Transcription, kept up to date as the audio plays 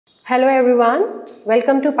Hello everyone,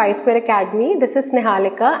 welcome to PiSquare Academy. This is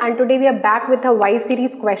Snehalika and today we are back with a Y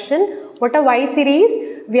series question. What a Y series?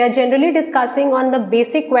 We are generally discussing on the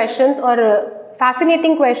basic questions or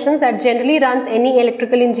fascinating questions that generally runs any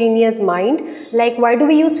electrical engineer's mind, like why do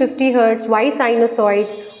we use 50 Hz, why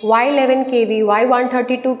sinusoids, why 11 kV, why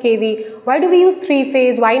 132 kV, why do we use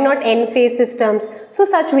 3-phase, why not N-phase systems, so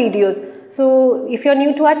such videos. So if you're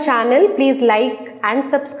new to our channel, please like and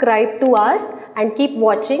subscribe to us and keep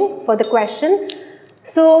watching for the question.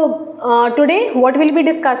 So today what we'll be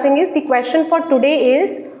discussing is, the question for today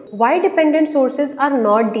is why dependent sources are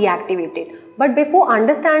not deactivated. But before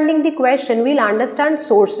understanding the question, we'll understand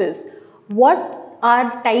sources. What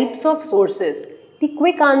are types of sources? The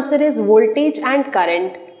quick answer is voltage and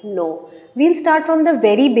current. No. We'll start from the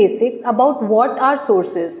very basics about what are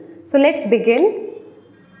sources. So let's begin.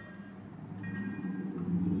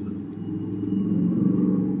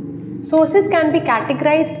 Sources can be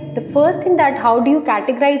categorized. The first thing, that how do you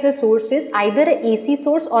categorize a source, is either a AC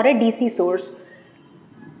source or a DC source.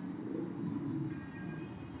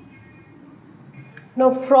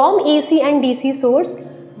 Now from AC and DC source,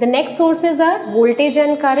 the next sources are voltage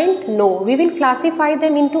and current. No, we will classify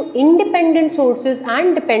them into independent sources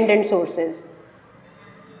and dependent sources.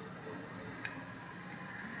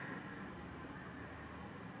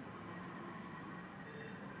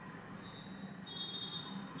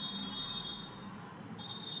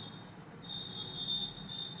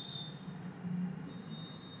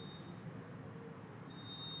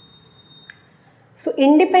 So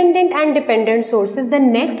independent and dependent sources. The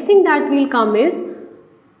next thing that will come is,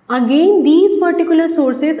 again these particular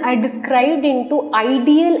sources are described into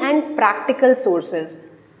ideal and practical sources.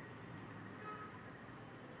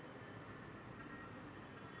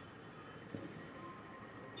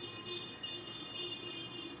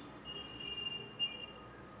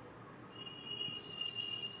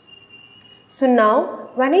 So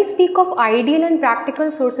now when I speak of ideal and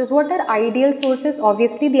practical sources, what are ideal sources?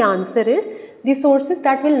 Obviously the answer is the sources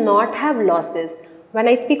that will not have losses. When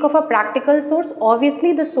I speak of a practical source,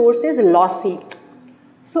 obviously the source is lossy.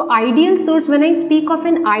 So ideal source, when I speak of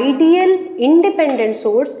an ideal independent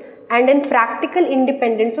source and a practical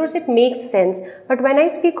independent source, it makes sense. But when I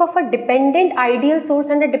speak of a dependent ideal source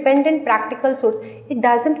and a dependent practical source, it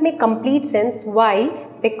doesn't make complete sense. Why?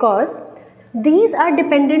 Because these are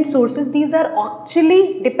dependent sources. These are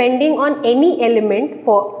actually depending on any element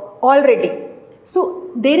for already. So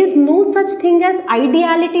there is no such thing as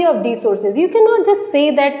ideality of these sources. You cannot just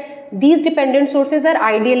say that these dependent sources are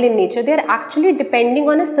ideal in nature. They are actually depending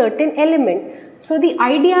on a certain element. So the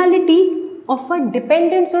ideality of a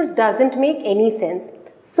dependent source doesn't make any sense.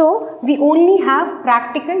 So we only have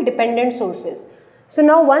practical dependent sources. So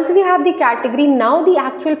now once we have the category, now the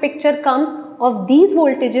actual picture comes of these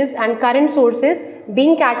voltages and current sources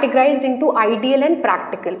being categorized into ideal and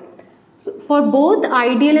practical. So for both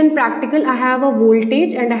ideal and practical, I have a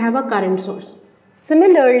voltage and I have a current source.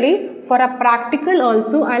 Similarly, for a practical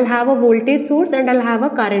also, I'll have a voltage source and I'll have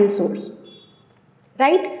a current source.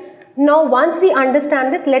 Right? Now once we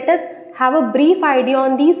understand this, let us have a brief idea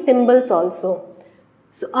on these symbols also.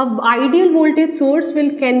 So an ideal voltage source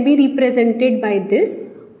can be represented by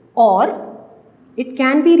this, or it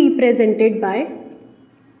can be represented by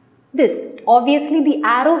this. Obviously the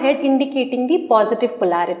arrowhead indicating the positive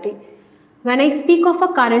polarity. When I speak of a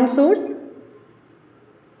current source,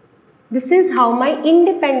 this is how my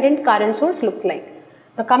independent current source looks like.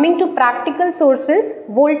 Now coming to practical sources,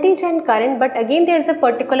 voltage and current, but again there is a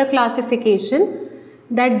particular classification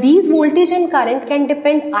that these voltage and current can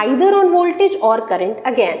depend either on voltage or current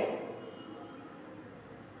again.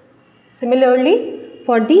 Similarly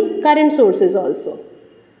for the current sources also.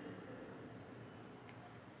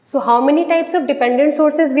 So how many types of dependent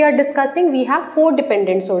sources we are discussing? We have 4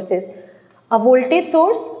 dependent sources. A voltage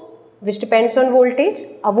source which depends on voltage,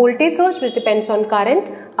 a voltage source which depends on current,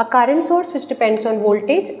 a current source which depends on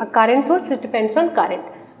voltage, a current source which depends on current.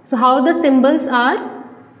 So how the symbols are?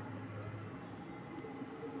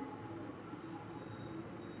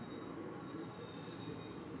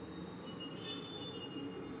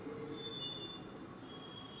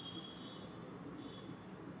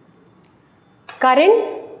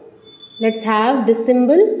 Currents, let's have this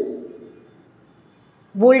symbol.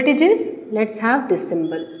 Voltages, let's have this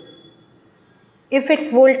symbol. If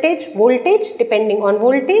it's voltage, voltage depending on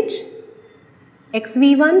voltage,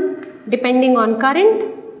 XV1 depending on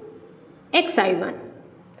current, XI1.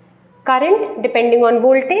 Current depending on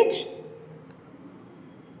voltage,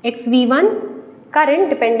 XV1, current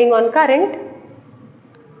depending on current,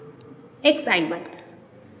 XI1.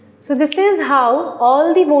 So this is how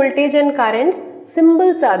all the voltage and currents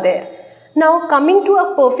symbols are there. Now coming to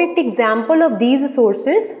a perfect example of these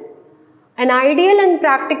sources, an ideal and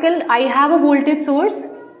practical, I have a voltage source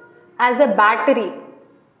as a battery.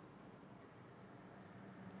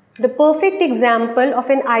 The perfect example of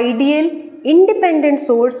an ideal independent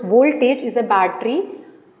source voltage is a battery.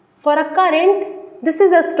 For a current, this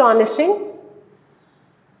is astonishing.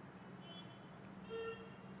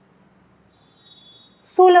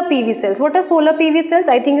 Solar PV cells. What are solar PV cells?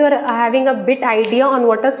 I think you are having a bit idea on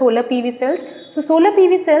what are solar PV cells. So solar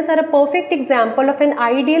PV cells are a perfect example of an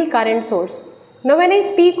ideal current source. Now when I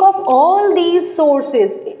speak of all these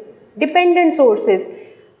sources, dependent sources,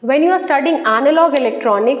 when you are studying analog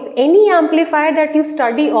electronics, any amplifier that you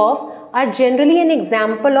study of are generally an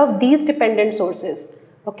example of these dependent sources.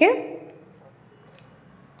 Okay?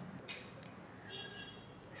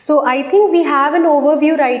 So I think we have an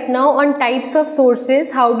overview right now on types of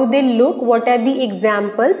sources, how do they look, what are the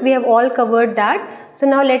examples, we have all covered that. So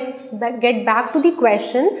now let's get back to the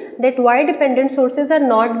question that why dependent sources are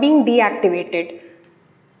not being deactivated.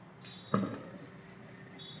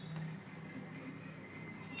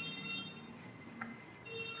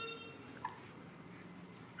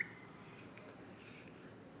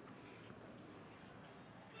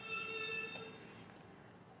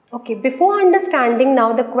 Okay, before understanding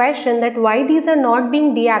now the question that why these are not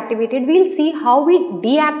being deactivated, we'll see how we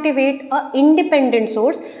deactivate an independent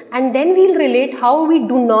source and then we'll relate how we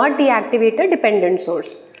do not deactivate a dependent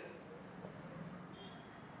source.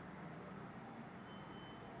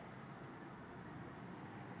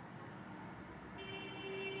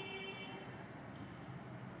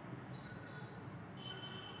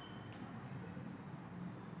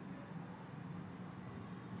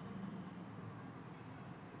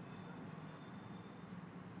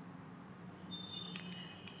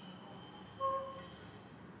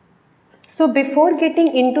 So before getting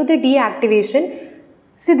into the deactivation,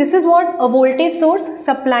 see this is what a voltage source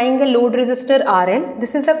supplying a load resistor RL.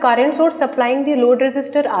 This is a current source supplying the load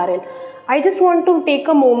resistor RL. I just want to take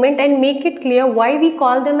a moment and make it clear why we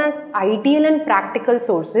call them as ideal and practical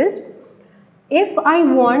sources. If I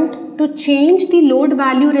want to change the load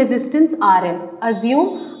value resistance RL,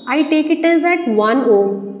 assume I take it as at 1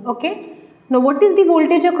 ohm. Okay. Now what is the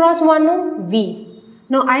voltage across 1 ohm? V.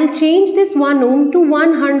 Now I'll change this 1 ohm to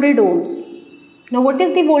 100 ohms. Now what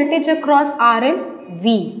is the voltage across RL?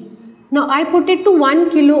 V. Now I put it to 1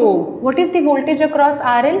 kilo ohm. What is the voltage across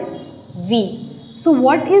RL? V. So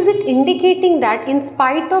what is it indicating? That in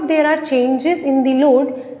spite of there are changes in the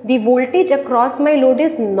load, the voltage across my load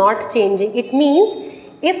is not changing. It means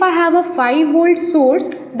if I have a 5 volt source,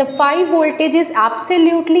 the 5 voltage is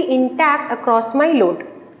absolutely intact across my load.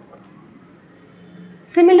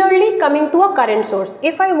 Similarly, coming to a current source,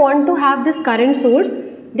 if I want to have this current source,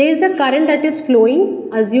 there is a current that is flowing,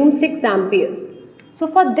 assume 6 amperes. So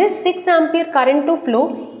for this 6 ampere current to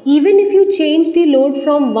flow, even if you change the load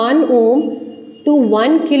from 1 ohm to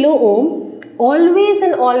 1 kilo ohm, always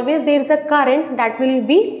and always there is a current that will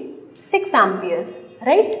be 6 amperes,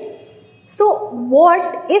 right? So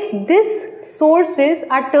what if these sources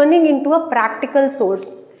are turning into a practical source?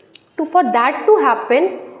 For that to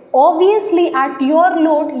happen, obviously at your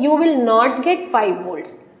load you will not get 5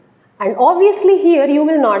 volts and obviously here you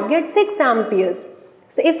will not get 6 amperes.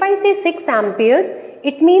 So if I say 6 amperes,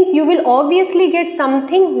 it means you will obviously get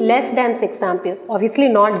something less than 6 amperes, obviously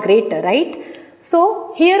not greater, right?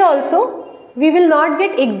 So here also we will not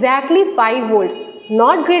get exactly 5 volts,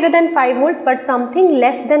 not greater than 5 volts but something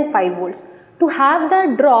less than 5 volts. To have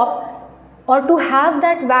that drop or to have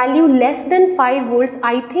that value less than 5 volts,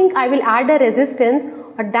 I think I will add a resistance,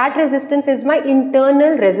 or that resistance is my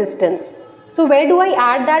internal resistance. So where do I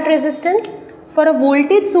add that resistance? For a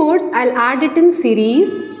voltage source, I'll add it in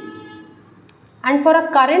series, and for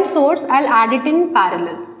a current source, I'll add it in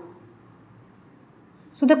parallel.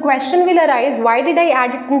 So the question will arise, why did I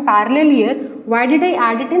add it in parallel here? Why did I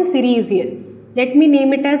add it in series here? Let me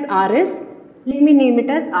name it as RS. Let me name it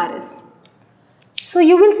as RS. So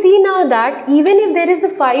you will see now that even if there is a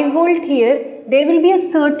 5 volt here, there will be a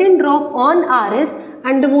certain drop on RS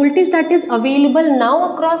and the voltage that is available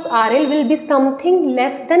now across RL will be something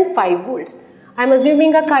less than 5 volts. I am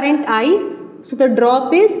assuming a current I. So the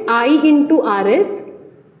drop is I into RS.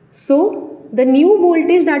 So the new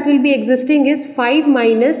voltage that will be existing is 5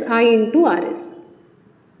 minus I into RS.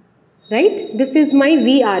 Right? This is my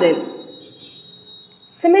VRL.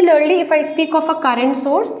 Similarly, if I speak of a current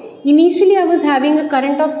source, initially I was having a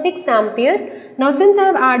current of 6 amperes. Now since I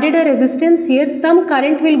have added a resistance here, some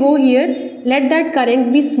current will go here. Let that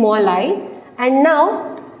current be small I. And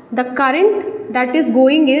now the current that is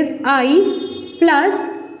going is I plus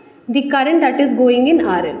the current that is going in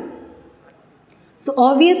RL. So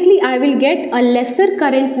obviously I will get a lesser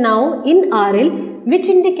current now in RL, which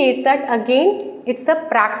indicates that again it's a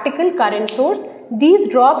practical current source. These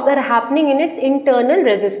drops are happening in its internal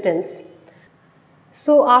resistance.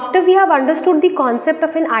 So after we have understood the concept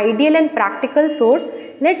of an ideal and practical source,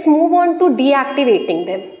 let's move on to deactivating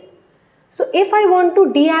them. So if I want to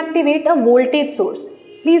deactivate a voltage source,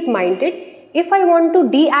 please mind it, if I want to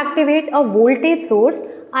deactivate a voltage source,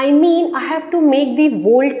 I mean I have to make the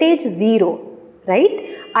voltage zero.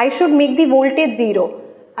 Right? I should make the voltage zero.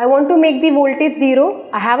 I want to make the voltage zero.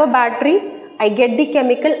 I have a battery. I get the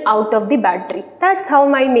chemical out of the battery. That's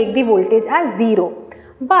how I make the voltage as zero.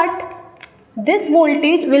 But this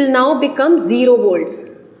voltage will now become 0 volts.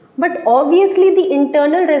 But obviously the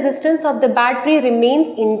internal resistance of the battery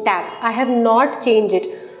remains intact. I have not changed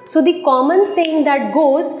it. So the common saying that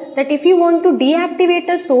goes that if you want to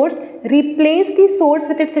deactivate a source, replace the source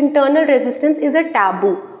with its internal resistance is a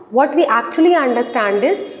taboo. What we actually understand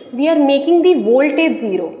is we are making the voltage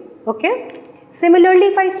zero. Okay. Similarly,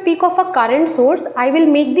 if I speak of a current source, I will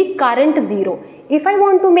make the current zero. If I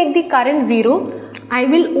want to make the current zero, I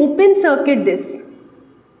will open circuit this.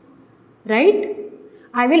 Right?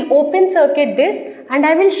 I will open circuit this and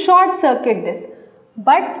I will short circuit this.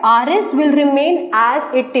 But RS will remain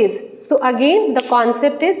as it is. So again, the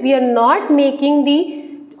concept is we are not making the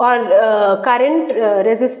current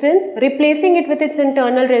resistance, replacing it with its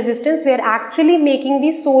internal resistance. We are actually making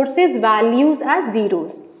the source's values as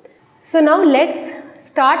zeros. So now let's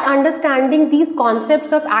start understanding these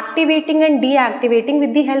concepts of activating and deactivating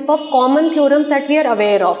with the help of common theorems that we are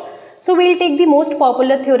aware of. So we'll take the most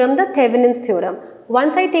popular theorem, the Thevenin's theorem.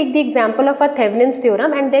 Once I take the example of a Thevenin's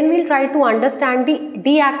theorem, and then we'll try to understand the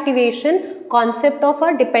deactivation concept of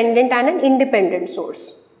a dependent and an independent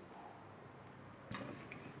source.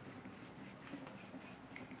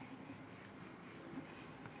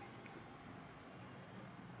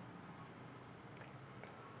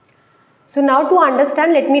 So now to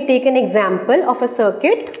understand, let me take an example of a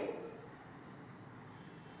circuit.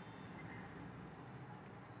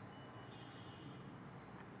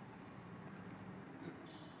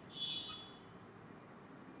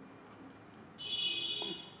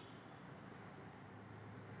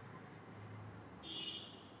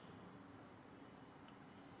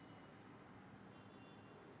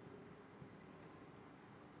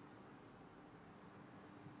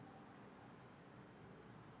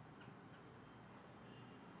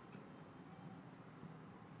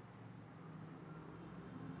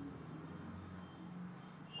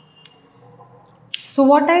 So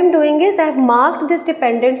what I am doing is I have marked this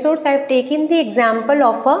dependent source. I have taken the example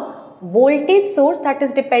of a voltage source that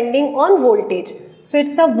is depending on voltage. So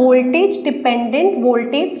it's a voltage dependent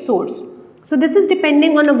voltage source. So this is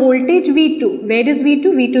depending on a voltage V2. Where is V2?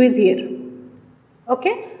 V2 is here.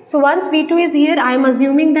 Okay. So once V2 is here, I am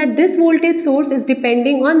assuming that this voltage source is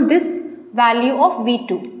depending on this value of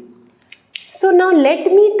V2. So now let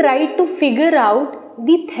me try to figure out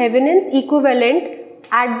the Thevenin's equivalent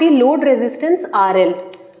at the load resistance RL.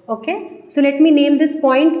 Okay. So let me name this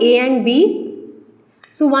point A and B.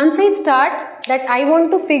 So once I start that I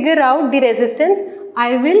want to figure out the resistance,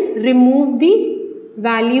 I will remove the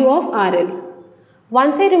value of RL.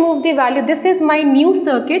 Once I remove the value, this is my new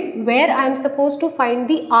circuit where I am supposed to find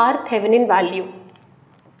the R Thevenin value.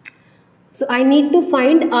 So I need to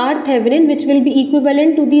find R Thevenin, which will be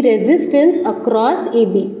equivalent to the resistance across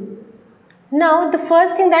AB. Now the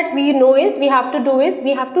first thing that we know is we have to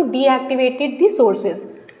deactivate the sources.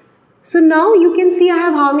 So now you can see I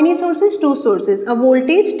have how many sources? Two sources, a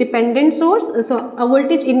voltage dependent source, a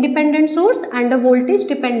voltage independent source and a voltage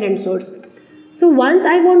dependent source. So once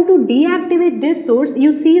I want to deactivate this source,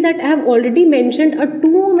 you see that I have already mentioned a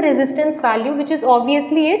 2 ohm resistance value, which is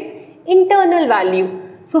obviously its internal value.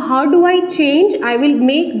 So how do I change? I will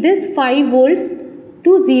make this 5 volts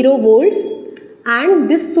to 0 volts. And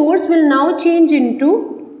this source will now change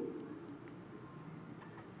into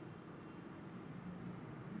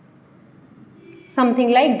something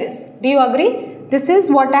like this. Do you agree? This is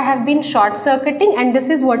what I have been short circuiting and this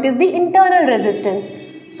is what is the internal resistance.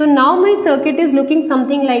 So now my circuit is looking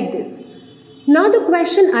something like this. Now the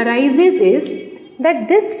question arises is that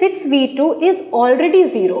this 6V2 is already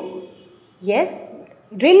 0. Yes,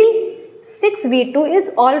 really 6V2 is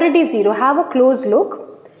already 0. Have a close look.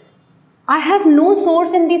 I have no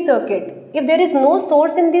source in the circuit. If there is no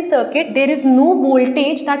source in the circuit, there is no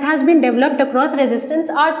voltage that has been developed across resistance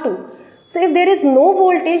R2. So if there is no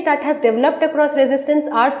voltage that has developed across resistance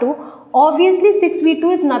R2, obviously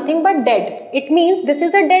 6V2 is nothing but dead. It means this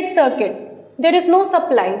is a dead circuit. There is no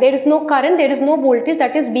supply, there is no current, there is no voltage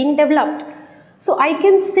that is being developed. So I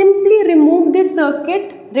can simply remove this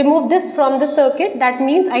from the circuit. That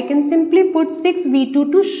means I can simply put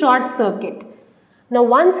 6V2 to short circuit. Now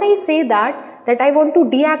once I say that I want to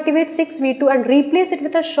deactivate 6V2 and replace it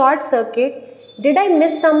with a short circuit, did I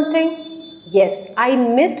miss something? Yes, I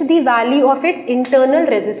missed the value of its internal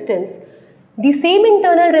resistance. The same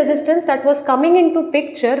internal resistance that was coming into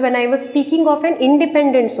picture when I was speaking of an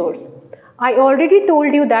independent source. I already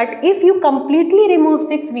told you that if you completely remove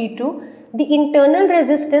 6V2, the internal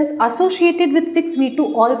resistance associated with 6V2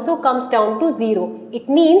 also comes down to 0. It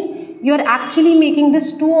means you are actually making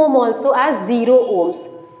this 2 ohm also as 0 ohms.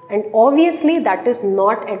 And obviously that is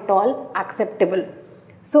not at all acceptable.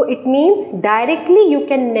 So it means directly you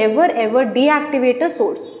can never ever deactivate a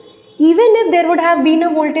source. Even if there would have been a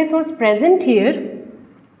voltage source present here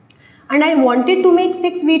and I wanted to make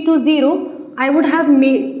 6V2 0, I would have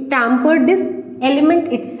tampered this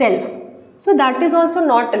element itself. So that is also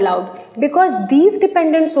not allowed, because these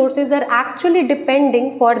dependent sources are actually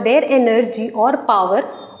depending for their energy or power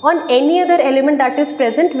on any other element that is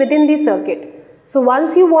present within the circuit. So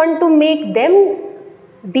once you want to make them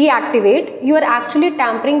deactivate, you are actually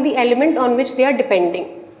tampering the element on which they are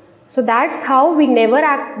depending. So that's how we never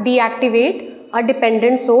deactivate a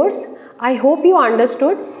dependent source. I hope you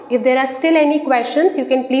understood. If there are still any questions, you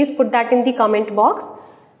can please put that in the comment box.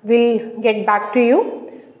 We'll get back to you.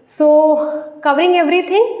 So covering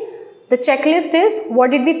everything, the checklist is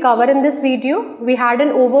what did we cover in this video? We had an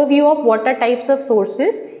overview of what are types of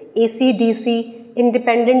sources: AC, DC,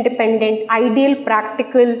 independent, dependent, ideal,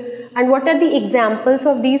 practical, and what are the examples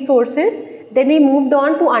of these sources. Then we moved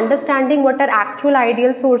on to understanding what are actual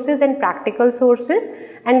ideal sources and practical sources,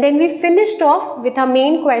 and then we finished off with our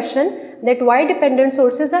main question that why dependent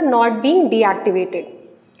sources are not being deactivated.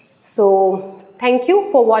 So thank you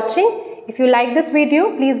for watching. If you like this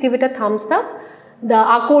video, please give it a thumbs up.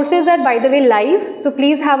 Our courses are, by the way, live, so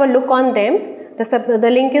please have a look on them. The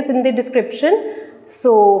link is in the description.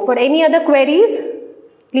 So for any other queries,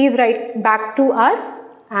 please write back to us,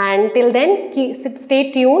 and till then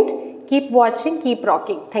stay tuned, keep watching, keep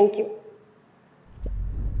rocking. Thank you.